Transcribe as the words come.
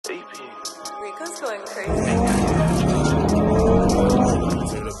Nico's going crazy.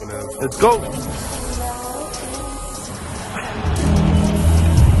 Let's go.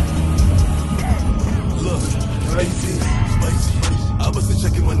 Look, spicy. I wasn't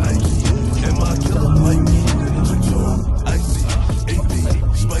checking my Nike. And my killer might be icy, AP,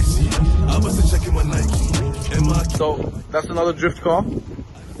 spicy. I wasn't checking my Nike. And my So that's another drift car.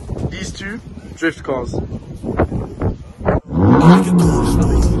 These two drift cars. I'm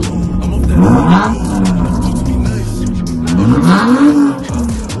off that to be nice.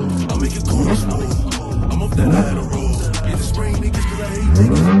 I make it cool. I'm off that road. Get the spring niggas cause I hate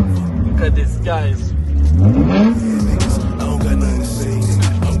niggas. Look at this, guys. I don't got nothing to say.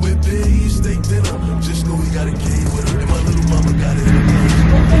 I'm with Big steak dinner. Just know we got a kid with her. And my little mama got it.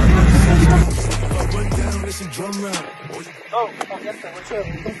 If I run down, there's some drum round. Oh, that's that.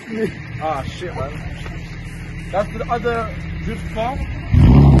 Ah, shit, man. That's the other drift car.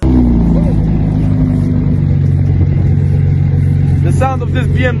 The sound of this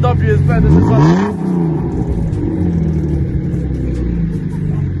BMW is better than this one.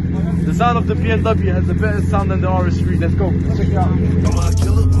 The sound of the BMW has a better sound than the RS3. Let's go. Check it out. My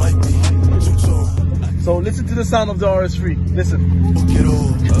killer might be two-tone. So listen to the sound of the RS3. Listen. Get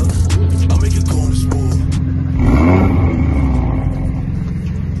off, I make it corner sport.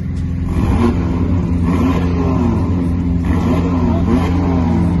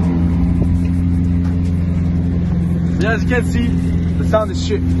 Yeah, as you can see, the sound is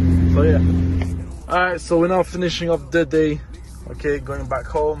shit. So yeah. Alright, so we're now finishing up the day. Okay, going back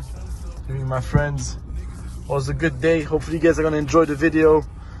home, meeting my friends. It was a good day. Hopefully you guys are gonna enjoy the video.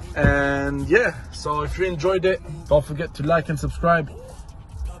 And yeah, so if you enjoyed it, don't forget to like and subscribe.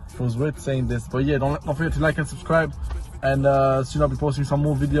 It was weird saying this, but yeah, don't forget to like and subscribe. And soon I'll be posting some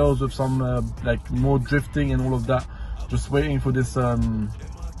more videos with some like more drifting and all of that. Just waiting for this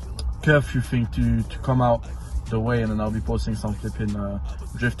curfew thing to come out the way, and then I'll be posting some flipping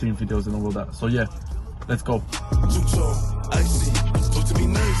drifting videos and all of that. So yeah, let's go. Two-tone, icy, talk to me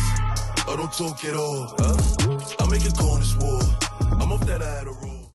nice, or don't talk at all. I make it corner sport. I'm off that road.